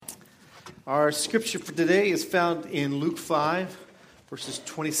Our scripture for today is found in Luke 5, verses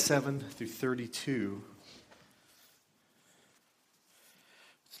 27 through 32.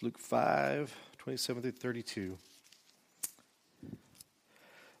 It's Luke 5, 27 through 32.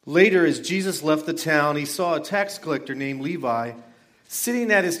 Later, as Jesus left the town, he saw a tax collector named Levi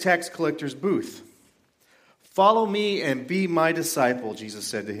sitting at his tax collector's booth. "Follow me and be my disciple," Jesus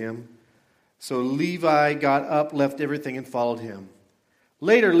said to him. So Levi got up, left everything, and followed him.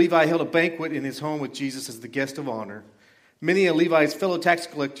 Later, Levi held a banquet in his home with Jesus as the guest of honor. Many of Levi's fellow tax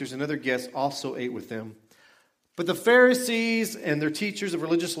collectors and other guests also ate with them. But the Pharisees and their teachers of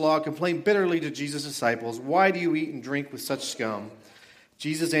religious law complained bitterly to Jesus' disciples, "Why do you eat and drink with such scum?"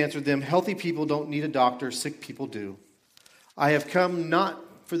 Jesus answered them, "Healthy people don't need a doctor, sick people do. I have come not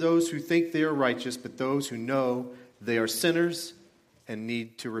for those who think they are righteous, but those who know they are sinners and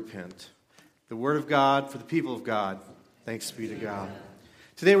need to repent." The word of God for the people of God. Thanks be to God.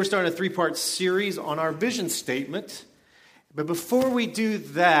 Today we're starting a three-part series on our vision statement. But before we do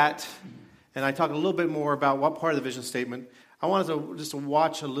that, and I talk a little bit more about what part of the vision statement, I wanted to just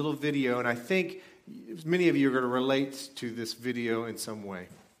watch a little video, and I think many of you are going to relate to this video in some way.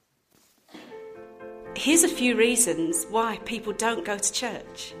 Here's a few reasons why people don't go to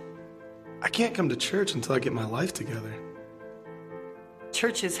church. I can't come to church until I get my life together.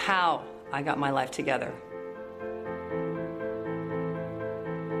 Church is how I got my life together.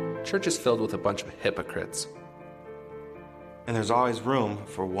 Church is filled with a bunch of hypocrites. And there's always room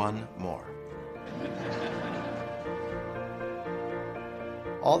for one more.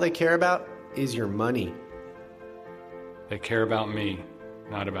 All they care about is your money. They care about me,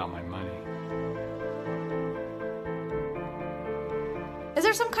 not about my money. Is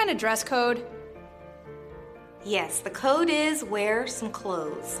there some kind of dress code? Yes, the code is wear some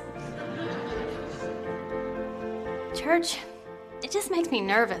clothes. Church, it just makes me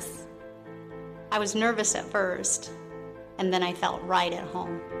nervous. I was nervous at first, and then I felt right at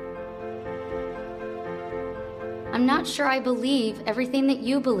home. I'm not sure I believe everything that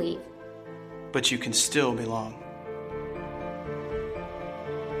you believe. But you can still belong.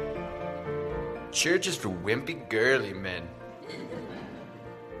 Church is for wimpy, girly men.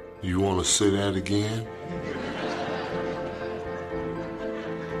 You want to say that again?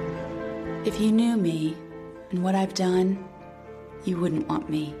 If you knew me and what I've done, you wouldn't want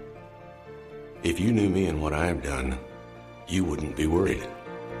me. If you knew me and what I've done, you wouldn't be worried.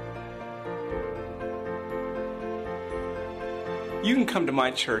 You can come to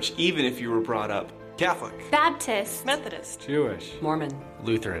my church even if you were brought up Catholic, Baptist, Methodist, Jewish, Mormon,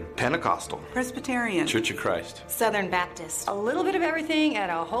 Lutheran, Pentecostal, Presbyterian, Church of Christ, Southern Baptist. a little bit of everything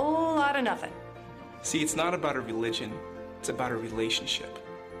and a whole lot of nothing. See, it's not about a religion, it's about a relationship.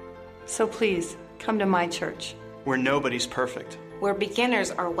 So please, come to my church. Where nobody's perfect. Where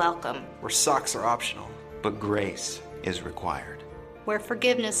beginners are welcome. Where socks are optional. but grace is required. Where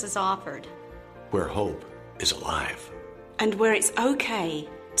forgiveness is offered. Where hope is alive. And where it's okay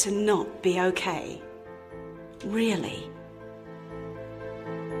to not be okay. Really.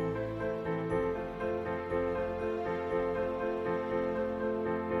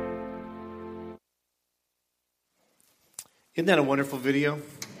 Isn't that a wonderful video?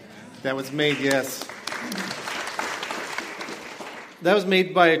 That was made, yes. That was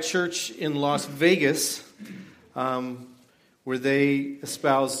made by a church in Las Vegas, where they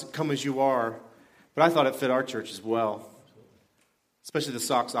espouse "come as you are." But I thought it fit our church as well, especially the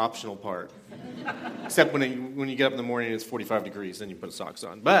socks optional part. Except when you get up in the morning and it's 45 degrees, then you put socks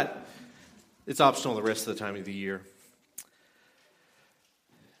on. But it's optional the rest of the time of the year.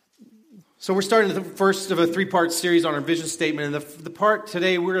 So we're starting the first of a three-part series on our vision statement. And the part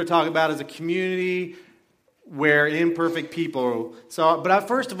today we're going to talk about is a community where imperfect people. But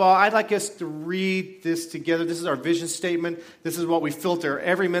first of all, I'd like us to read this together. This is our vision statement. This is what we filter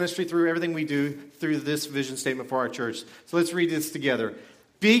every ministry through, everything we do through this vision statement for our church. So let's read this together.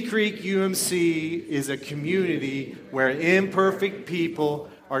 Bee Creek UMC is a community where imperfect people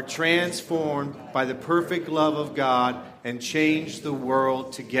are transformed by the perfect love of God and change the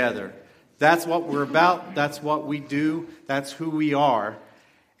world together. That's what we're about. That's what we do. That's who we are.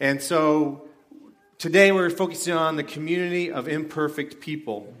 And so today we're focusing on the community of imperfect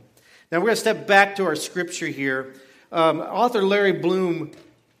people. Now we're going to step back to our scripture here. Author Larry Bloom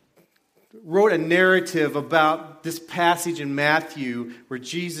wrote a narrative about this passage in Matthew where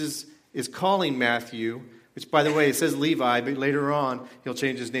Jesus is calling Matthew, which by the way it says Levi, but later on he'll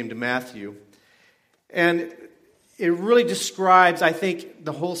change his name to Matthew. And it really describes, I think,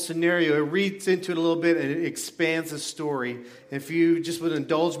 the whole scenario. It reads into it a little bit and it expands the story. If you just would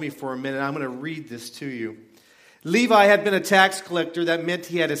indulge me for a minute, I'm going to read this to you. Levi had been a tax collector. That meant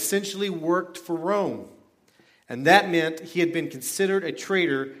he had essentially worked for Rome. And that meant he had been considered a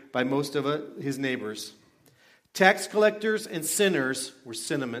traitor by most of his neighbors. Tax collectors and sinners were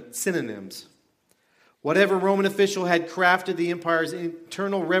synonyms. Whatever Roman official had crafted the empire's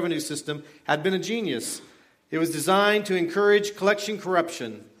internal revenue system had been a genius. It was designed to encourage collection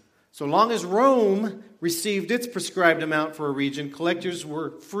corruption. So long as Rome received its prescribed amount for a region, collectors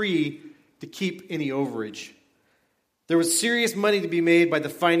were free to keep any overage. There was serious money to be made by the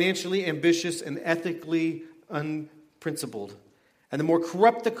financially ambitious and ethically unprincipled. And the more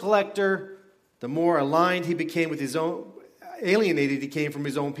corrupt the collector, the more aligned he became with his own, alienated he came from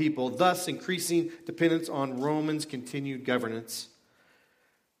his own people, thus increasing dependence on Romans' continued governance.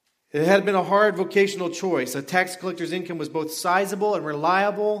 It had been a hard vocational choice. A tax collector's income was both sizable and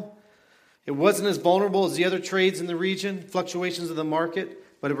reliable. It wasn't as vulnerable as the other trades in the region, fluctuations of the market,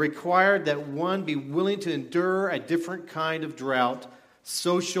 but it required that one be willing to endure a different kind of drought,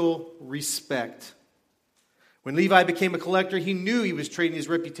 social respect. When Levi became a collector, he knew he was trading his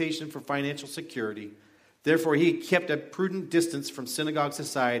reputation for financial security. Therefore, he kept a prudent distance from synagogue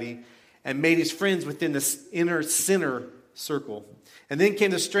society and made his friends within the inner sinner circle. And then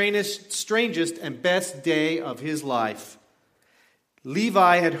came the strangest and best day of his life.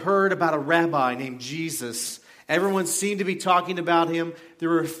 Levi had heard about a rabbi named Jesus. Everyone seemed to be talking about him. There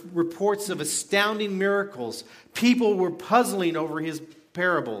were reports of astounding miracles. People were puzzling over his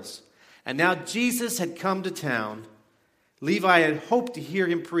parables. And now Jesus had come to town. Levi had hoped to hear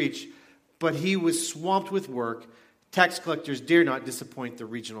him preach, but he was swamped with work. Tax collectors dare not disappoint the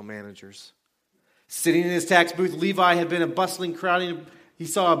regional managers. Sitting in his tax booth, Levi had been a bustling crowd. He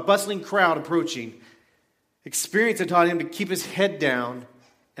saw a bustling crowd approaching. Experience had taught him to keep his head down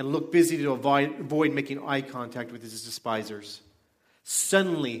and look busy to avoid making eye contact with his despisers.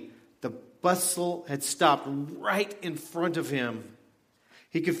 Suddenly, the bustle had stopped right in front of him.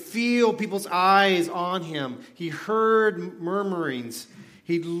 He could feel people's eyes on him. He heard murmurings.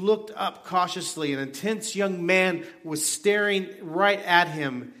 He looked up cautiously. An intense young man was staring right at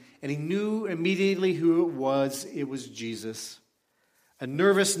him, and he knew immediately who it was. It was Jesus. A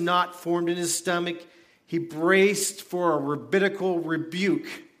nervous knot formed in his stomach. He braced for a rabbinical rebuke.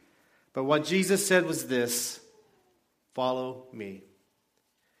 But what Jesus said was this: "Follow me."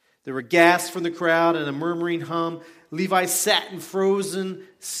 There were gasps from the crowd and a murmuring hum. Levi sat and frozen,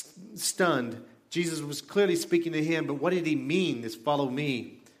 stunned. Jesus was clearly speaking to him, but what did he mean, this "follow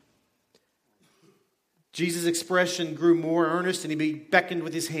me"? Jesus' expression grew more earnest, and he beckoned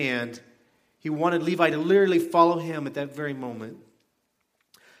with his hand. He wanted Levi to literally follow him at that very moment.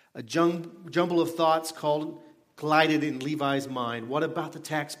 A jumble of thoughts collided in Levi's mind. What about the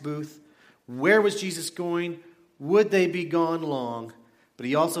tax booth? Where was Jesus going? Would they be gone long? But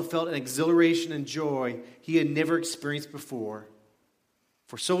he also felt an exhilaration and joy he had never experienced before.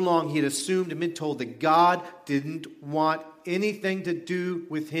 For so long he had assumed and been told that God didn't want anything to do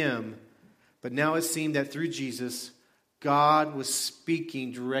with him. But now it seemed that through Jesus, God was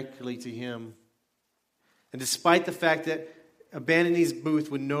speaking directly to him. And despite the fact that abandoning his booth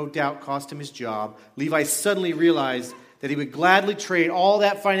would no doubt cost him his job, Levi suddenly realized that he would gladly trade all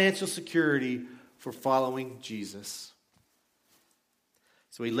that financial security for following Jesus.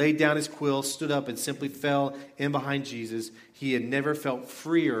 So he laid down his quill, stood up, and simply fell in behind Jesus. He had never felt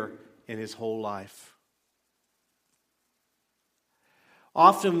freer in his whole life.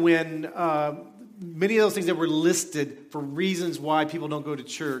 Often when many of those things that were listed for reasons why people don't go to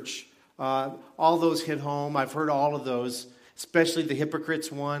church, all those hit home. I've heard all of those, especially the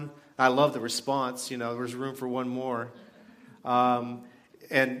hypocrites one. I love the response. There's room for one more. And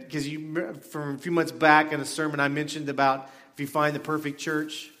because from a few months back in a sermon I mentioned about if you find the perfect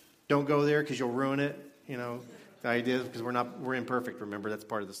church, don't go there because you'll ruin it. The idea is because we're imperfect. Remember, that's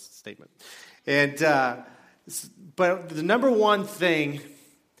part of the statement. And but the number one thing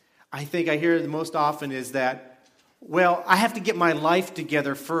I think I hear the most often is that, well, I have to get my life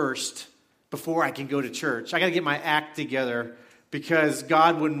together first before I can go to church. I got to get my act together because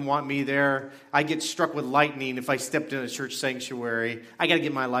God wouldn't want me there. I get struck with lightning if I stepped in a church sanctuary. I got to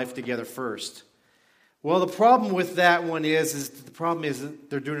get my life together first. Well, the problem with that one is that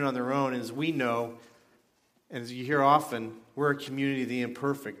they're doing it on their own. And as we know, and as you hear often, we're a community of the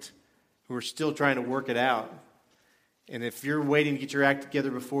imperfect who are still trying to work it out. And if you're waiting to get your act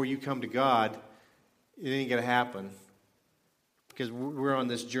together before you come to God, it ain't going to happen. Because we're on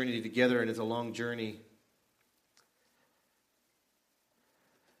this journey together, and it's a long journey.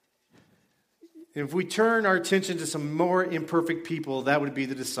 If we turn our attention to some more imperfect people, that would be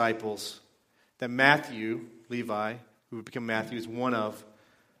the disciples. That Matthew, Levi, who would become Matthew, is one of.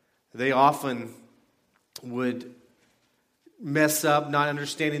 They often would mess up, not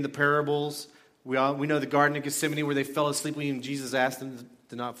understanding the parables. We know the Garden of Gethsemane where they fell asleep when Jesus asked them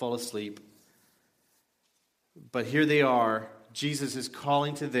to not fall asleep. But here they are. Jesus is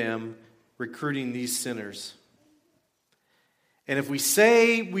calling to them, recruiting these sinners. And if we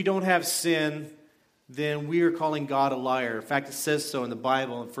say we don't have sin, then we are calling God a liar. In fact, it says so in the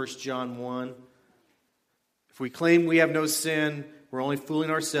Bible in 1 John 1. If we claim we have no sin, we're only fooling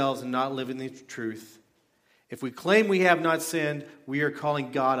ourselves and not living the truth. If we claim we have not sinned, we are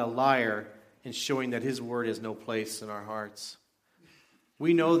calling God a liar and showing that His word has no place in our hearts.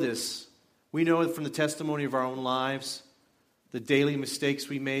 We know this. We know it from the testimony of our own lives, the daily mistakes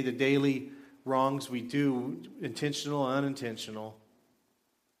we made, the daily wrongs we do, intentional, unintentional.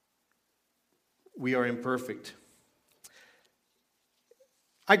 We are imperfect.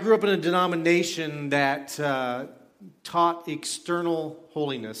 I grew up in a denomination that taught external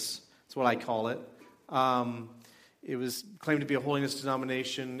holiness. That's what I call it. It was claimed to be a holiness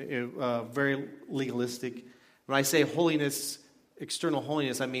denomination, very legalistic. When I say holiness, external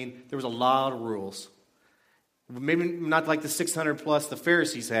holiness, I mean there was a lot of rules. Maybe not like the 600 plus the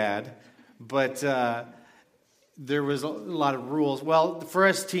Pharisees had, but there was a lot of rules. Well, for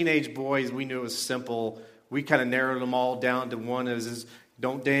us teenage boys, we knew it was simple. We kind of narrowed them all down to one is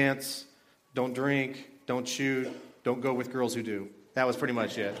don't dance, don't drink, don't shoot, don't go with girls who do. That was pretty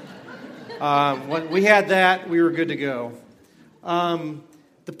much it. When we had that, we were good to go.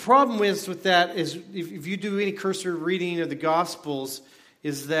 The problem with that is if you do any cursory reading of the Gospels,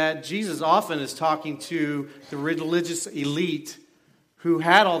 is that Jesus often is talking to the religious elite who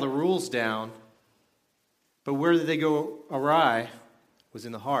had all the rules down, but where did they go awry was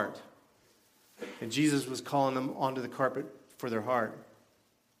in the heart. And Jesus was calling them onto the carpet for their heart.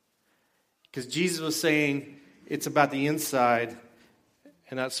 Because Jesus was saying it's about the inside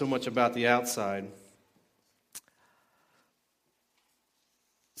and not so much about the outside.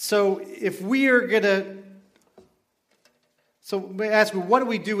 So if we are going to... So we ask, what do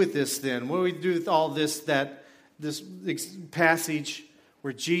we do with this then? What do we do with all this passage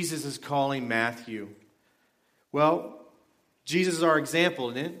where Jesus is calling Matthew? Well, Jesus is our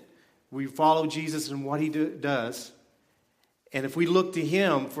example, isn't it? We follow Jesus and what He does. And if we look to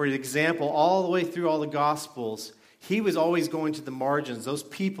Him for an example all the way through all the Gospels, He was always going to the margins, those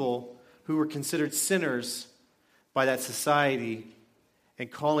people who were considered sinners by that society,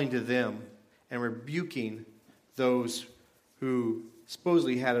 and calling to them and rebuking those who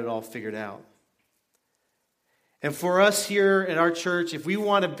supposedly had it all figured out. And for us here at our church, if we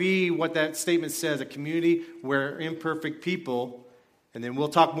want to be what that statement says, a community where imperfect people, and then we'll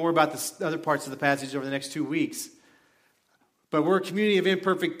talk more about the other parts of the passage over the next 2 weeks, but we're a community of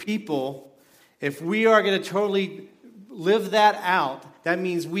imperfect people. If we are going to totally live that out, that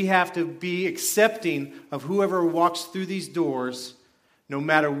means we have to be accepting of whoever walks through these doors, no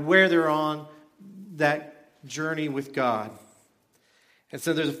matter where they're on that journey with God. And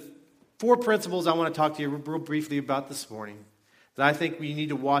so there's 4 principles I want to talk to you real briefly about this morning that I think we need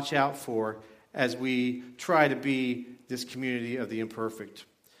to watch out for as we try to be this community of the imperfect.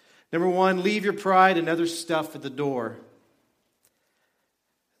 Number 1, leave your pride and other stuff at the door.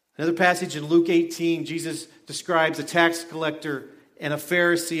 Another passage in Luke 18, Jesus describes a tax collector and a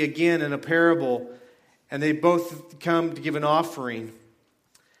Pharisee again in a parable, and they both come to give an offering.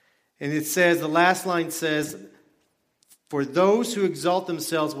 And it says, the last line says, for those who exalt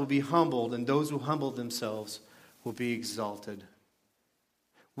themselves will be humbled, and those who humble themselves will be exalted.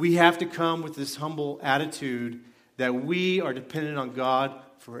 We have to come with this humble attitude that we are dependent on God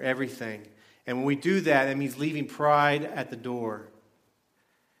for everything. And when we do that, it means leaving pride at the door.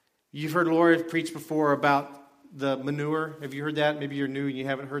 You've heard Laura preach before about the manure. Have you heard that? Maybe you're new and you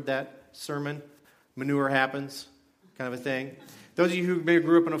haven't heard that sermon. Manure happens, kind of a thing. Those of you who maybe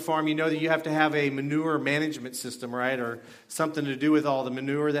grew up on a farm, you know that you have to have a manure management system, right? Or something to do with all the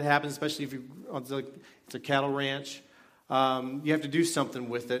manure that happens, especially if it's a cattle ranch. You have to do something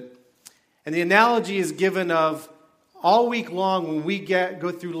with it. And the analogy is given of all week long when we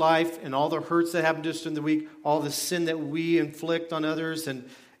go through life and all the hurts that happen just in the week, all the sin that we inflict on others and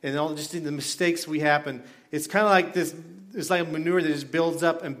all just the mistakes we happen. It's kind of like this, it's like a manure that just builds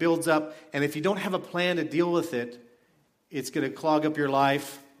up and builds up. And if you don't have a plan to deal with it, it's going to clog up your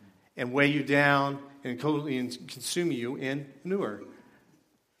life and weigh you down and consume you in manure.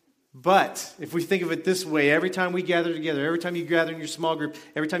 But if we think of it this way, every time we gather together, every time you gather in your small group,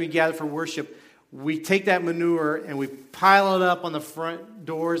 every time you gather for worship, we take that manure and we pile it up on the front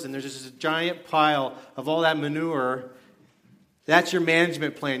doors, and there's just a giant pile of all that manure. That's your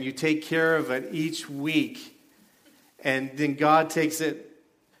management plan. You take care of it each week, and then God takes it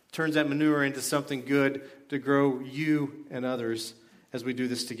turns that manure into something good to grow you and others as we do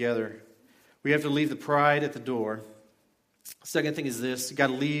this together. We have to leave the pride at the door. Second thing is this: you got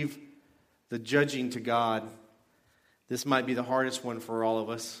to leave the judging to God. This might be the hardest one for all of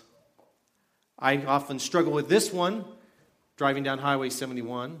us. I often struggle with this one, driving down Highway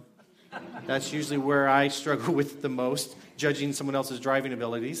 71. That's usually where I struggle with the most, judging someone else's driving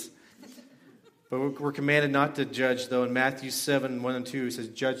abilities. But we're commanded not to judge, though. In Matthew 7, 1 and 2, it says,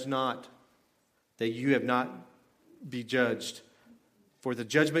 "Judge not, that you have not be judged. For the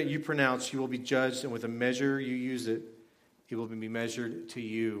judgment you pronounce, you will be judged, and with the measure you use it will be measured to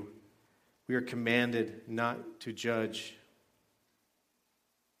you." We are commanded not to judge.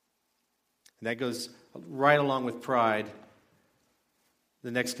 And that goes right along with pride.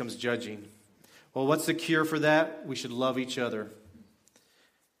 The next comes judging. Well, what's the cure for that? We should love each other.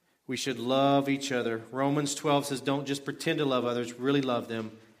 We should love each other. Romans 12 says, don't just pretend to love others, really love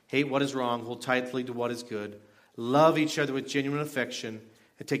them. Hate what is wrong, hold tightly to what is good. Love each other with genuine affection,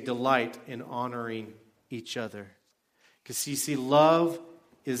 and take delight in honoring each other. Because you see, love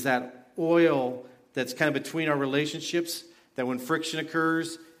is that oil that's kind of between our relationships, that when friction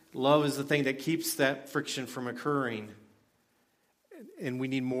occurs, love is the thing that keeps that friction from occurring. And we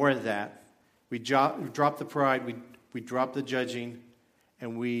need more of that. We drop the pride, we drop the judging,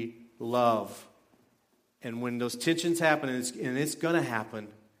 and we love. And when those tensions happen, and it's going to happen,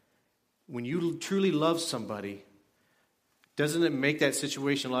 when you truly love somebody, doesn't it make that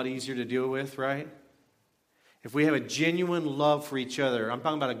situation a lot easier to deal with, right? If we have a genuine love for each other, I'm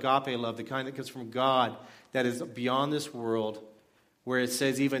talking about agape love, the kind that comes from God, that is beyond this world, where it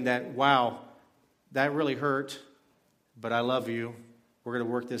says even that, wow, that really hurt, but I love you. We're going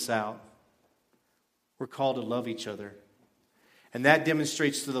to work this out. We're called to love each other. And that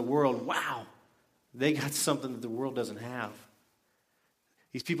demonstrates to the world, wow, they got something that the world doesn't have.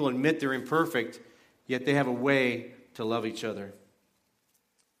 These people admit they're imperfect, yet they have a way to love each other.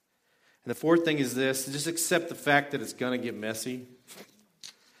 And the fourth thing is this: just accept the fact that it's going to get messy.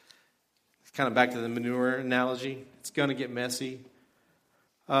 It's kind of back to the manure analogy. It's going to get messy.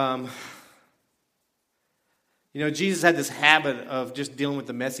 Jesus had this habit of just dealing with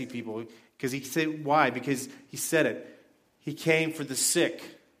the messy people. Because he said, why? Because he said it. He came for the sick,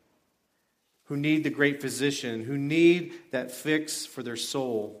 who need the great physician, who need that fix for their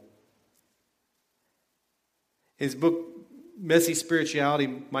soul. In his book, Messy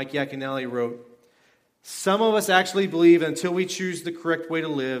Spirituality, Mike Yaconelli wrote, "Some of us actually believe until we choose the correct way to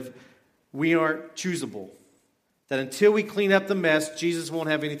live, we aren't choosable. That until we clean up the mess, Jesus won't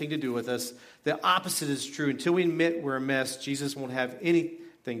have anything to do with us. The opposite is true. Until we admit we're a mess, Jesus won't have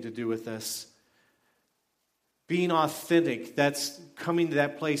anything to do with us." Being authentic, that's coming to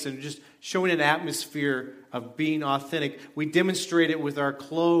that place and just showing an atmosphere of being authentic. We demonstrate it with our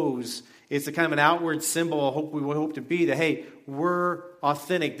clothes. It's a kind of an outward symbol we hope to be that, hey, we're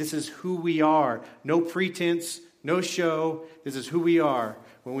authentic. This is who we are. No pretense, no show. This is who we are.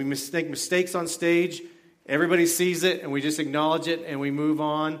 When we make mistakes on stage, everybody sees it and we just acknowledge it and we move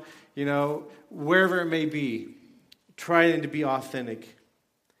on. Wherever it may be, trying to be authentic.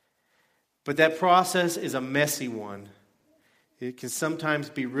 But that process is a messy one. It can sometimes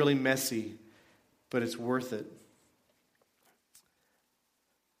be really messy, but it's worth it.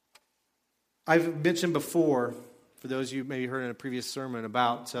 I've mentioned before, for those of you who maybe heard in a previous sermon,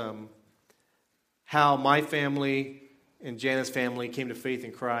 about how my family and Jana's family came to faith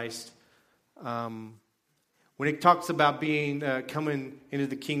in Christ. When it talks about being coming into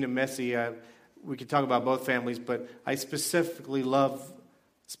the kingdom messy, we could talk about both families, but I especially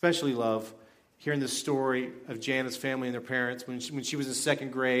love hearing the story of Jana's family and their parents when she was in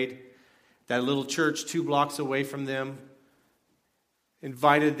second grade. That little church 2 blocks away from them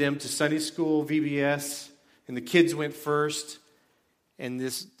invited them to Sunday school, VBS, and the kids went first, and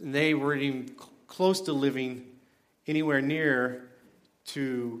they weren't even close to living anywhere near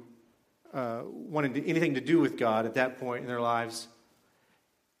to wanting anything to do with God at that point in their lives.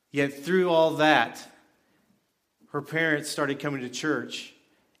 Yet through all that, her parents started coming to church,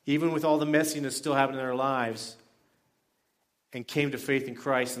 even with all the messiness still happening in their lives, and came to faith in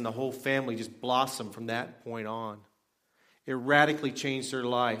Christ, and the whole family just blossomed from that point on. It radically changed their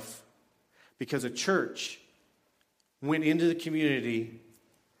life because a church went into the community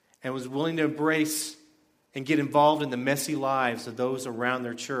and was willing to embrace and get involved in the messy lives of those around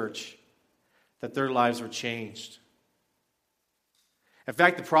their church, that their lives were changed. In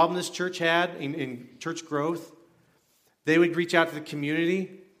fact, the problem this church had in church growth, they would reach out to the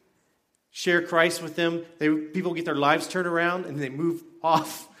community, share Christ with them. People get their lives turned around, and they move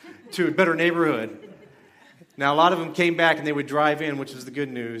off to a better neighborhood. Now, a lot of them came back and they would drive in, which was the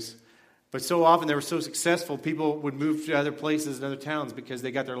good news. But so often they were so successful, people would move to other places and other towns because they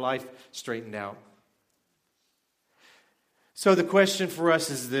got their life straightened out. So the question for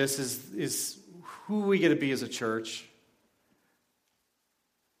us is this, is who are we going to be as a church?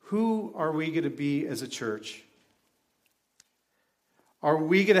 Who are we going to be as a church? Are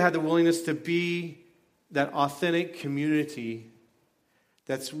we going to have the willingness to be that authentic community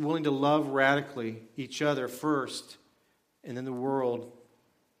that's willing to love radically each other first, and then the world,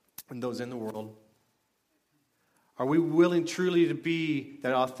 and those in the world? Are we willing truly to be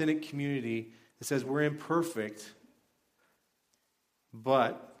that authentic community that says we're imperfect,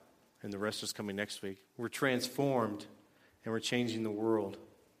 but, and the rest is coming next week, we're transformed and we're changing the world?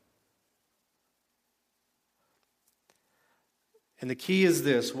 And the key is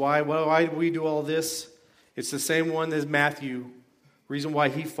this. Why do we do all this? It's the same one as Matthew. Reason why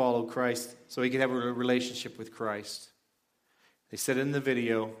he followed Christ, so he could have a relationship with Christ. They said it in the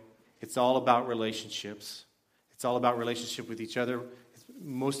video, it's all about relationships. It's all about relationship with each other.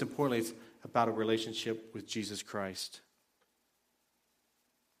 Most importantly, it's about a relationship with Jesus Christ.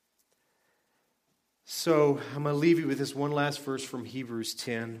 So I'm going to leave you with this one last verse from Hebrews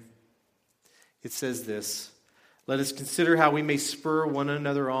 10. It says this: let us consider how we may spur one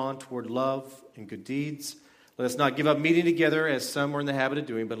another on toward love and good deeds. Let us not give up meeting together as some are in the habit of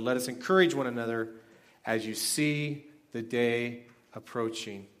doing, but let us encourage one another as you see the day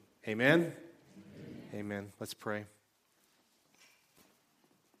approaching. Amen? Amen. Let's pray.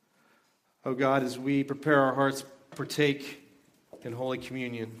 Oh God, as we prepare our hearts to partake in Holy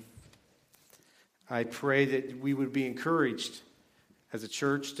Communion, I pray that we would be encouraged as a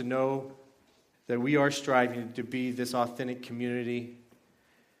church to know that we are striving to be this authentic community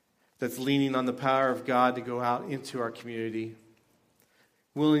that's leaning on the power of God to go out into our community,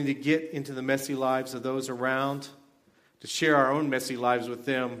 willing to get into the messy lives of those around, to share our own messy lives with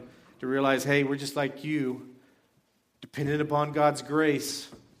them, to realize, hey, we're just like you, dependent upon God's grace,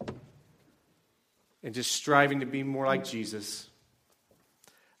 and just striving to be more like Jesus.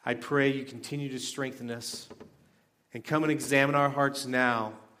 I pray you continue to strengthen us and come and examine our hearts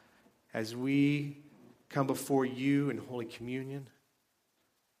now as we come before you in Holy Communion.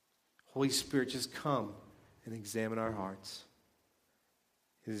 Holy Spirit, just come and examine our hearts.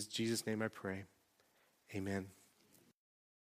 In Jesus' name I pray. Amen.